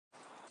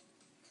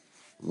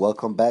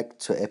Welcome back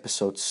to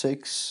episode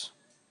 6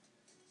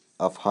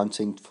 of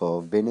hunting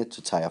for Wynne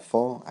to tier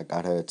 4. I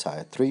got her at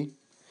tier 3.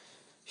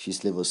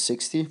 She's level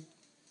 60.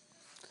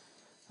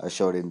 I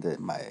showed in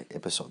my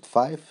episode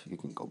 5. You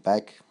can go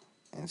back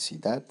and see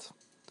that.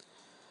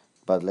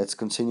 But let's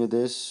continue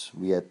this.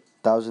 We had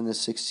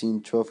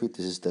 1016 trophy.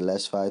 This is the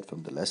last fight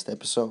from the last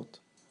episode.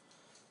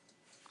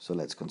 So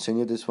let's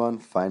continue this one.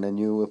 Find a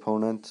new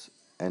opponent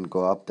and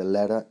go up the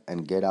ladder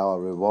and get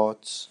our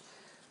rewards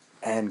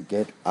and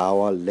get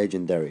our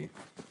legendary.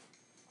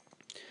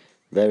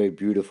 Very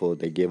beautiful.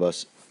 They give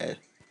us a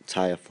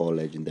tier 4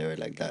 legendary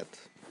like that.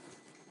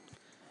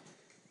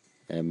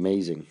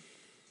 Amazing.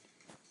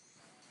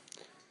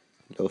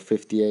 Level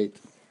 58.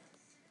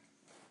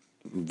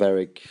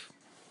 Varric.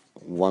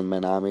 One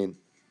man army.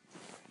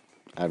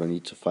 I don't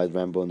need to fight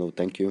Rambo. No,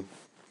 thank you.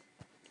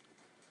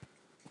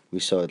 We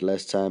saw it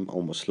last time.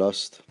 Almost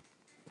lost.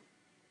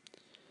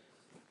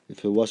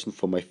 If it wasn't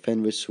for my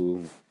Fenris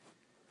who...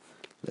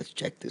 Let's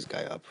check this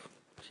guy up.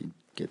 He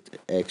get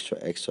extra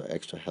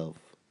health.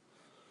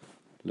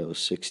 Level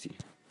 60.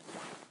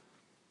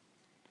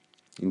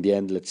 In the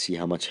end, let's see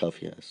how much health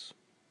he has.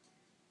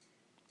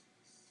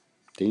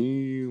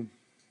 Damn.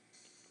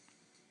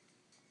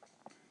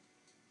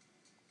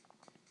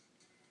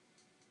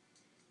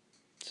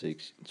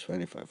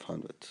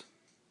 2,500.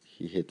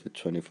 He hit with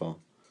 24.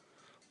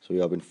 So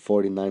we are in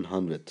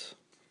 4,900.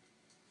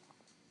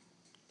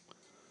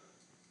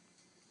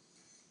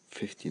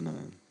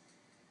 59.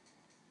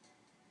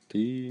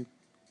 Deep.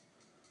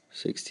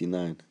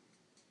 69.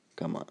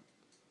 Come on.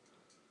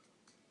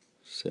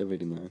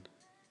 79.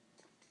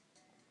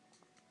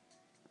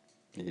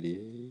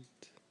 88.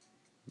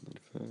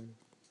 95.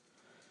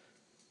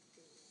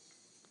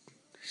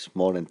 It's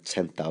more than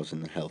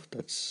 10,000 in health.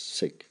 That's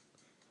sick.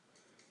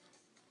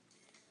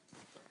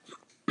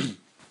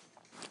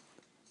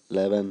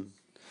 11,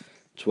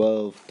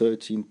 12,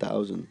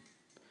 13,000.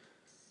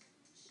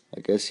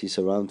 I guess he's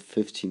around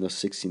 15 or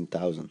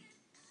 16,000.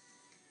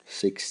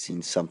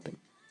 16 something.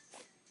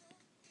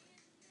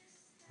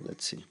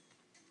 Let's see.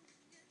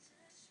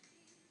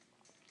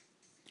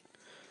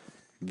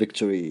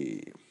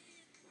 Victory.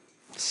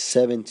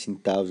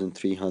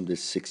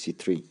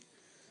 17,363.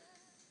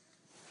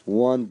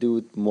 One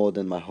dude more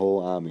than my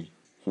whole army.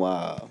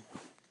 Wow.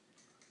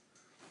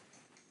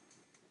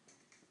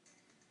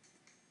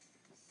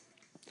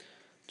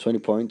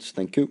 $20 points,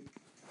 thank you.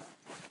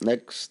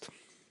 Next.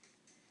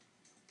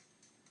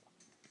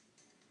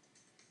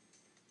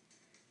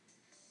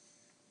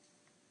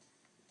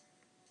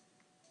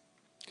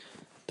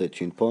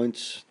 $13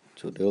 points,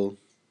 too little.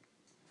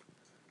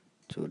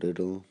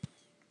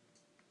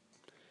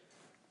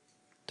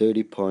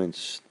 30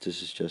 points,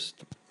 this is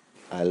just...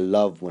 I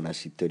love when I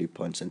see 30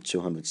 points and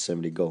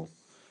 270 gold.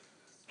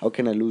 How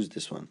can I lose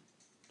this one?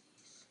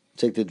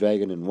 Take the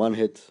dragon in one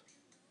hit.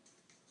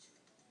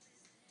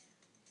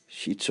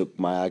 She took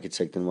my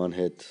architect in one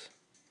hit.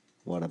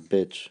 What a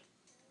bitch.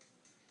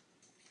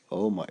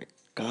 Oh my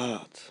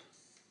god.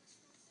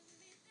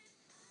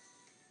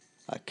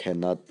 I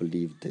cannot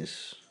believe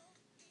this.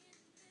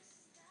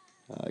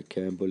 I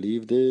can't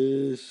believe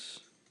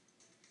this.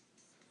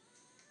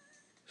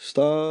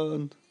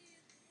 Stun.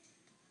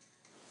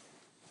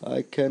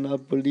 I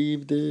cannot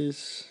believe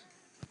this.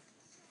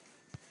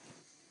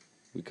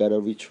 We gotta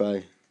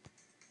retry.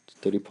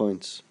 30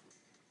 points.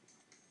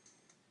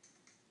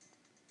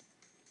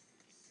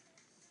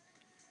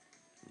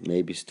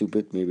 Maybe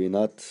stupid, maybe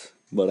not.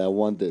 But I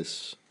want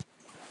this.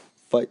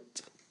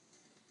 Fight.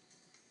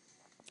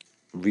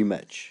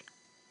 Rematch.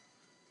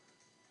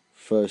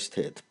 First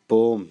hit.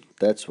 Boom.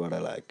 That's what I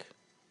like.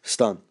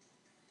 Stun.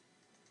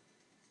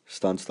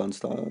 Stun.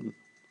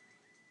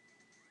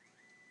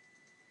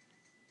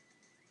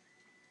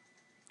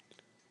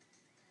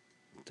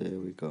 There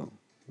we go.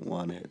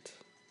 One hit.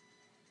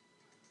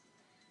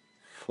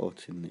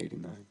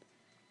 1489.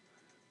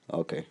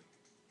 Okay.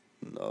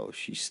 No,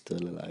 she's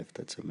still alive.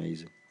 That's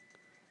amazing.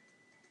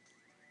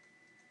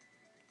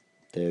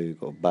 There you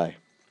go. Bye.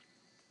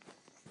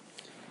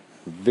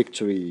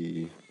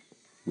 Victory.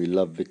 We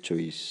love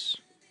victories.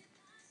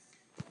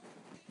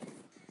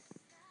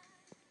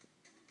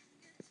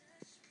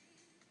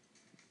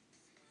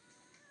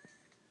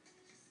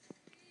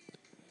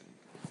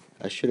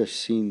 I should have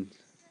seen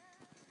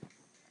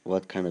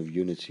what kind of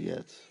units he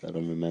had. I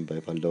don't remember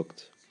if I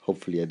looked.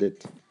 Hopefully I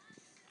did.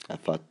 I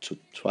fought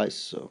twice,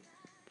 so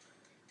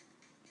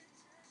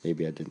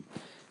maybe I didn't.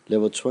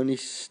 Level 20,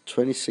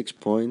 26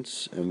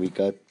 points, and we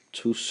got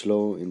 2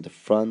 slow in the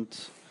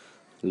front,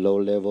 low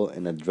level,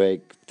 and a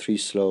drake, 3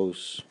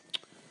 slows.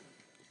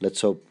 Let's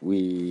hope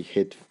we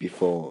hit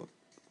before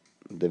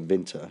the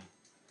winter,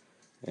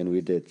 and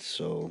we did,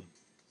 so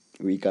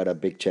we got a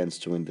big chance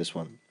to win this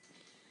one.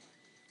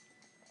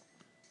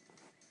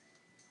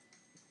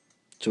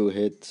 2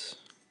 hits,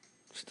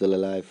 still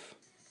alive.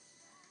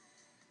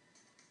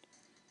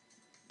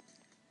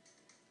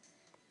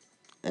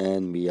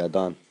 And we are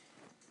done.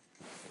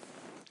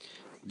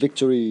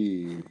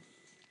 Victory!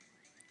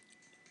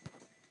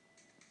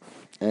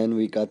 And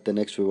we got the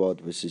next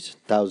reward, which is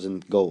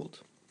 1,000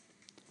 gold.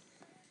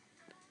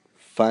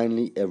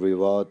 finally a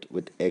reward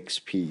with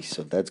XP,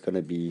 so that's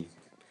gonna be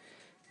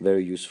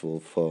very useful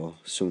for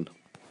soon.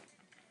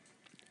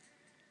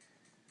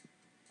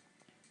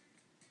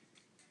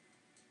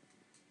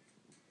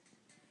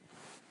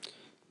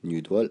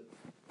 New duel.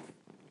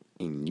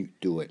 In new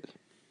duel.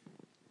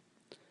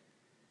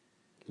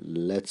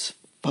 Let's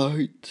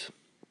fight.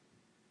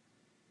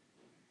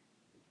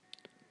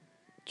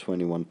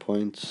 21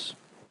 points.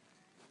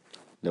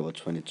 Level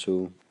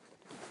 22.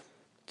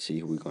 Let's see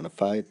who we're gonna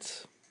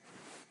fight.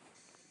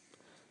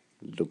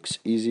 Looks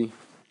easy.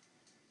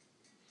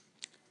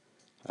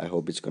 I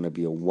hope it's gonna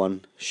be a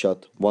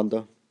one-shot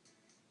wonder.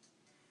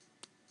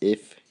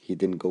 If he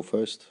didn't go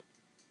first.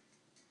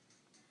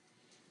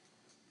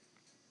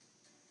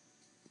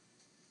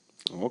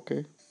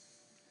 Okay.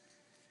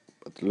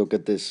 But look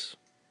at this.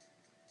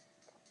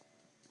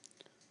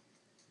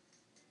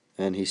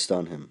 And he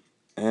stunned him.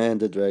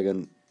 And the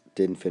dragon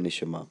didn't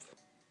finish him off.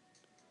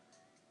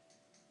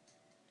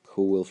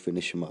 Who will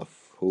finish him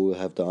off? Who will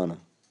have the honor?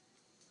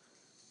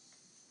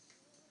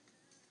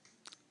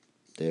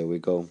 There we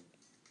go.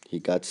 He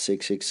got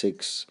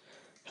 666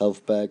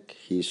 health back.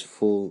 He's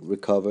full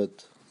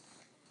recovered.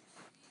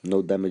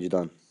 No damage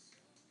done.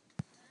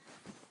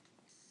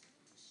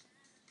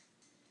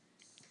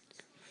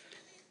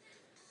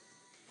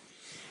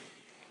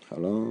 How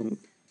long?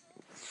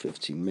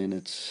 15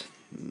 minutes.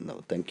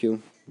 No, thank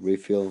you.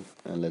 Refill,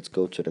 and let's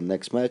go to the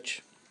next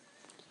match.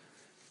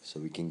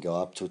 So we can go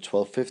up to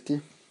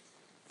 1250.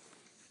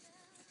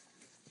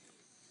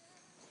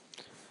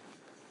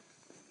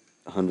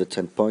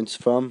 110 points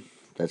from.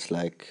 That's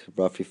like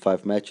roughly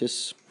 5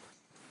 matches.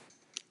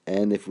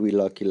 And if we're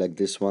lucky like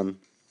this one,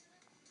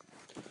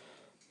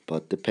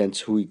 but depends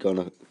who we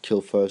gonna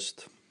kill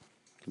first.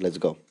 Let's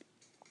go.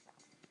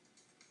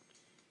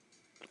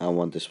 I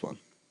want this one.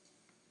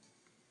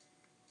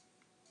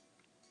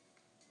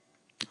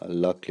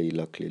 Luckily.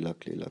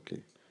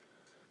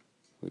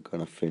 We're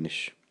gonna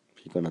finish.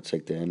 He's gonna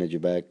take the energy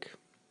back.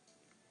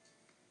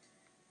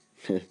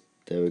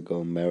 There we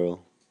go, Meryl.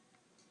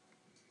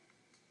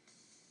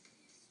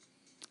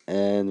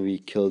 And we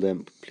killed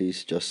him.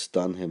 Please just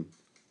stun him.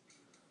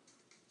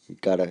 We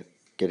gotta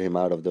get him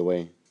out of the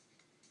way.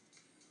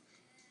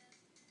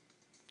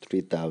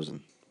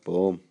 3000.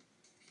 Boom.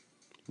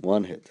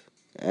 One hit.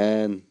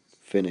 And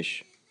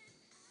finish.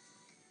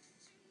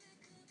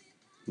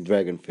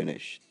 Dragon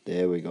finish.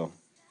 There we go.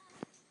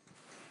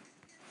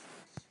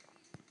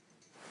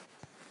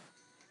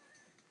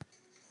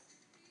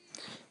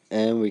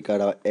 And we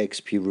got our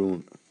XP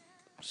rune.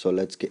 So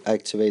let's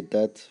activate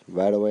that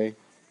right away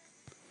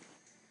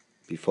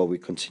before we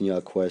continue our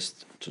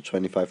quest to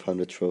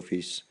 2500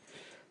 trophies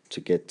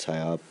to get tie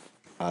up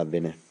our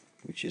Wynne,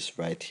 which is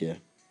right here.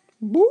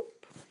 Boop.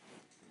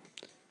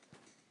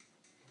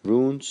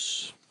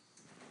 Runes.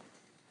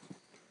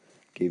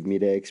 Give me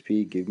the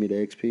XP, give me the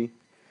XP.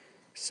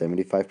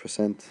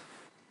 75%.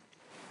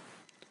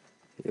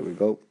 Here we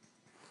go.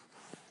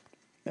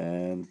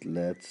 And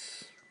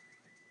let's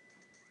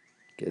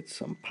get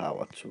some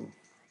power too.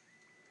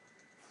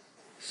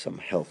 Some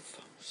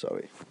health,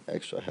 sorry,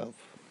 extra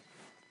health.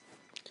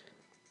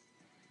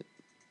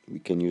 We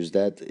can use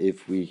that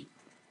if we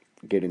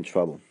get in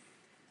trouble.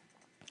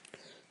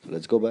 So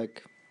let's go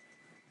back.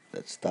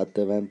 Let's start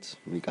the event.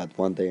 We got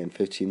 1 day and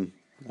 15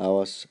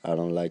 hours. I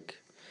don't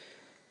like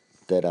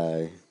that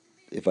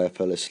if I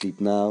fell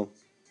asleep now,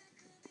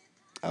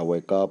 I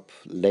wake up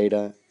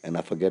later and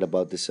I forget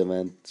about this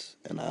event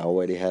and I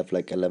already have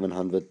like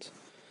 1100.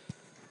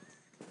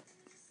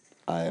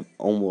 I'm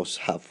almost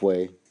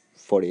halfway,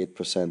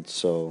 48%,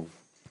 so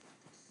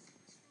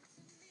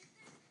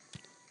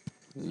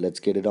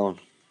let's get it on.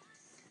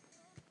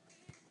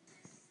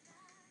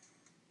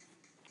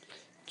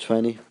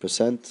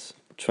 20%,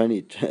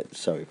 20,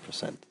 sorry,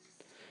 percent.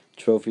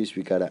 Trophies,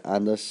 we got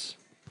Anders,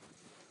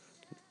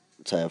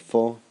 tier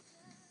 4.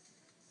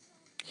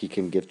 He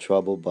can give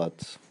trouble,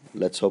 but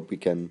let's hope we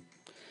can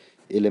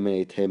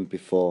eliminate him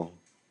before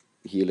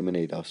he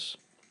eliminates us.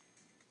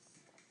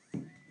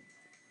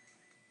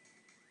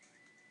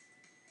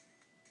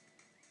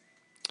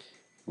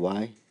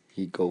 Why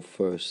he go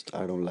first?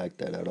 I don't like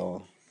that at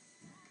all.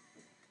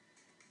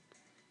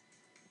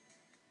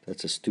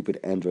 That's a stupid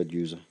Android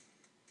user.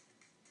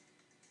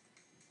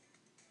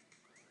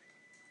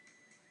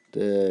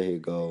 There you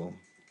go.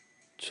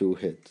 2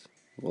 hit.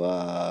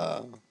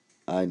 Wow.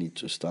 I need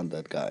to stun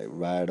that guy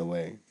right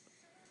away.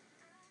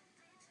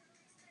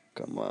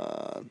 Come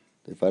on.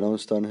 If I don't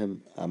stun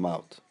him, I'm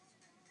out.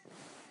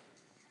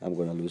 I'm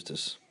gonna lose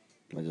this.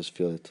 I just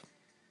feel it.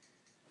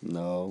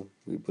 No,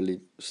 we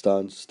believe.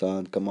 Stun,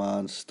 come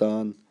on,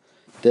 stun.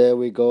 There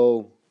we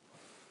go.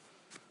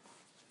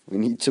 We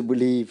need to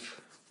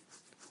believe.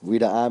 We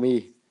the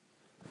army.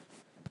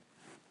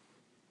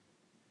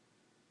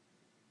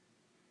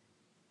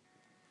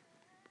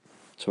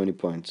 $20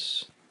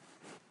 points.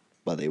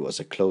 But it was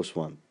a close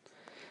one.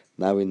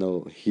 Now we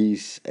know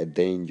he's a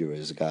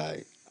dangerous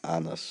guy.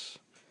 Anas.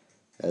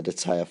 At the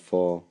tier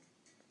 4.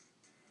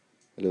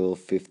 Level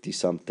 50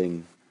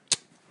 something.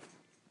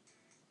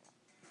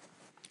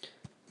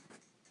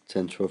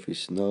 10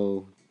 trophies,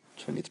 no.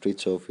 23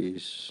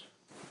 trophies.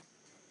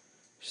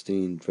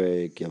 Steen,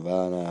 Drake,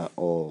 Yavanna,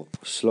 all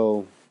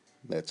slow.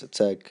 Let's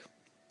attack.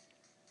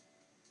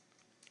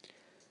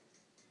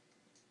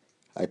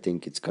 I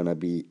think it's gonna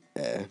be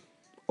a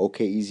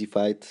okay easy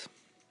fight.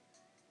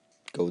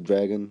 Go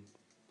Dragon.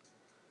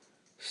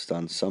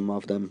 Stun some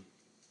of them.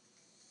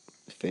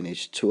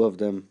 Finish 2 of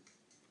them.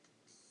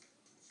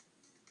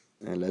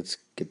 And let's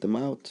get them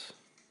out.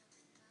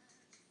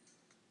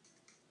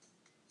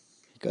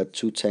 He got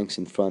 2 tanks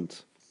in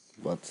front.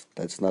 But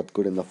that's not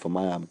good enough for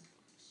my arm.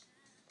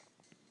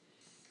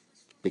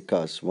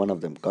 Because one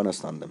of them gonna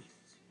stun them.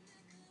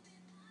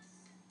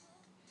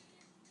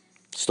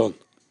 Stun.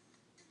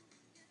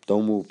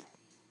 Don't move.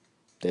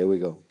 There we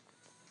go.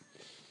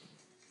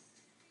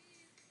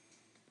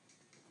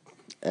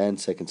 And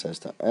second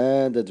sister.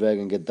 And the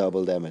dragon get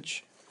double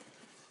damage.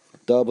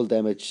 Double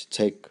damage,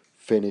 take,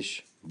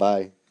 finish,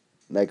 bye.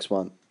 Next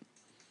one.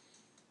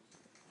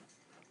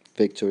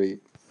 Victory.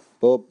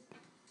 Boop.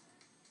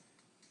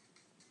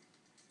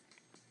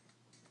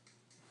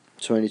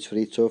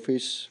 23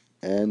 trophies.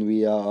 And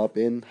we are up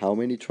in how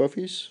many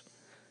trophies?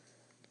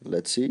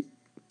 Let's see.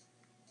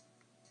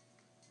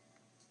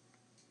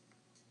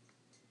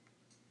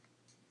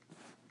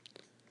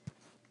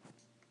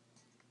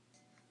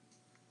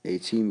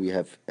 18, we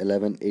have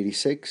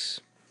 1186.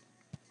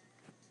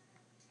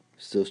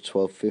 Still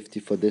 1250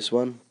 for this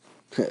one.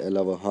 A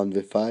level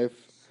 105.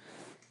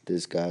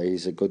 This guy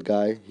is a good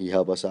guy. He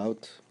helped us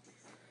out.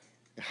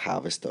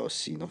 Harvester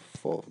Orsino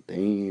 4.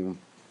 Damn.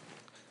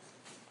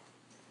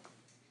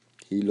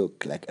 He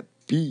looked like a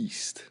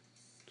beast.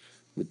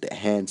 With the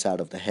hands out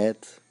of the head.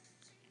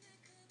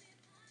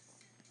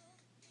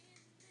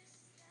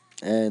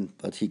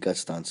 But he got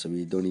stunned, so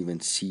we don't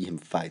even see him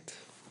fight.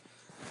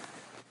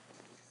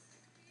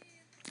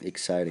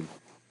 Exciting.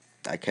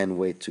 I can't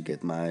wait to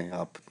get my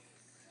up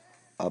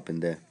in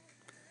there.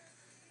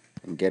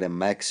 And get a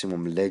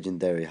maximum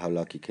legendary. How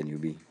lucky can you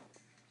be?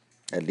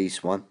 At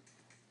least one.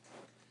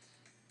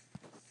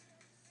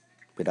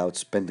 Without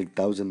spending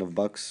thousands of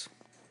bucks.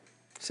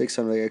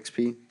 600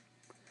 XP.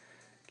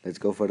 Let's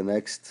go for the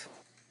next.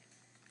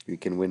 We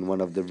can win one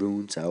of the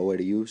runes I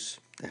already use.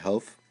 The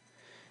health.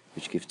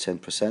 Which gives 10%.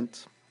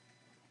 Let's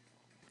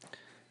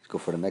go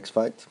for the next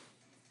fight.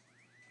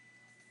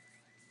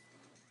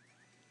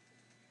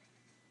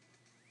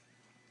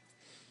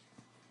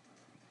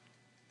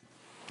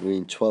 We're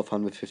in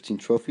 1215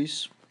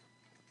 trophies.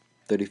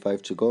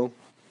 35 to go.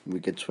 We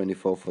get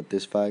 24 for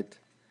this fight.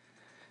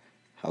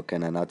 How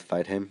can I not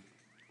fight him?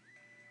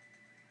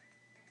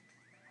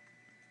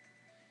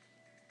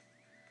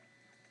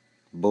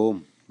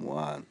 Boom.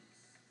 1,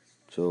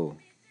 2,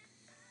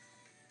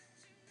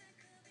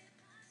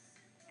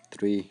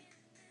 3.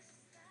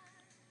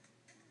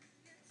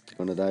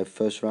 Gonna die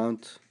first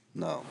round?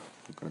 No.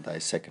 I'm gonna die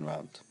second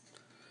round.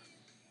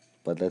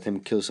 But let him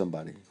kill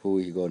somebody. Who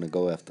are you gonna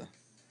go after?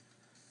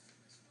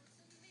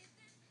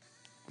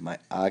 My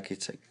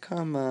architect.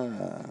 Come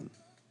on.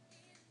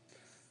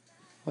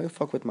 Why you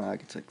fuck with my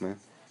architect, man?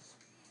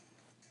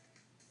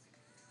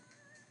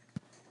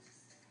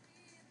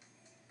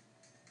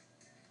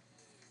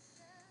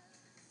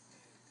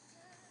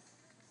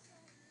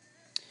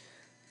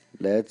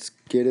 Let's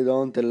get it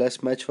on the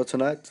last match for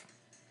tonight.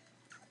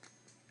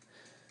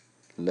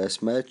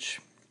 Last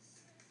match.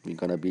 We're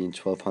gonna be in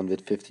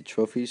 1250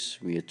 trophies.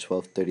 We're at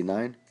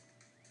 1239.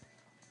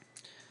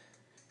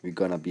 We're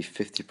gonna be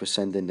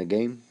 50% in the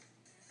game.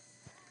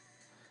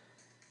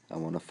 I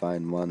wanna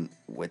find one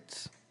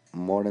with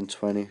more than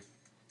 20.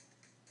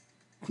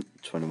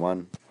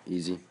 21,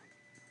 easy.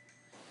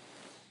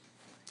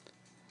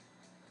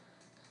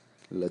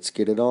 Let's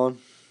get it on.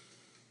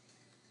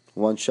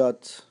 One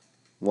shot,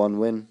 one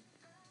win.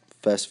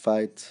 Fast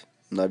fight,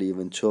 not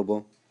even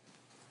turbo.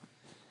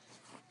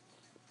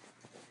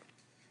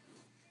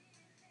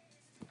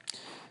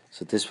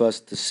 So this was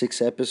the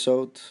 6th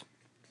episode.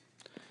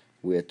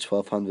 We're at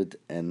 1200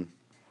 and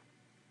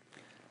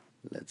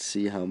let's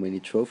see how many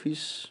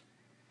trophies.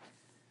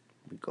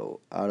 We go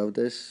out of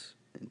this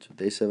into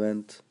this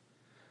event.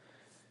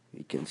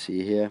 We can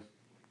see here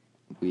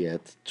we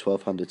had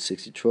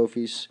 1260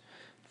 trophies,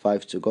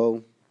 5 to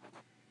go,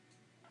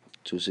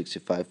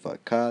 265 for a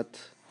card,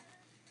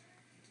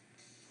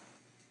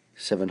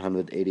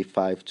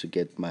 785 to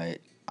get my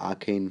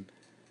arcane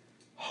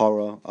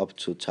horror up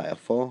to tier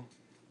 4,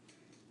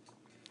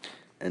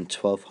 and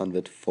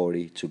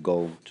 1240 to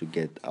go to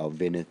get our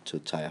Wynne to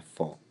tier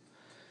 4.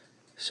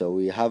 So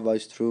we have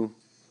us through.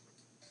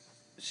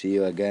 See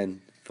you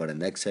again for the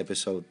next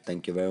episode.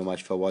 Thank you very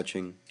much for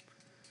watching.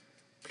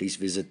 Please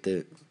visit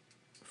the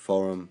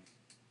forum.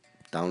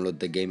 Download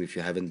the game if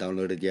you haven't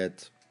downloaded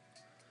yet.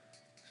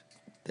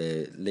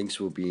 The links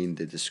will be in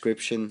the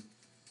description.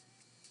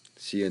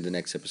 See you in the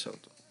next episode.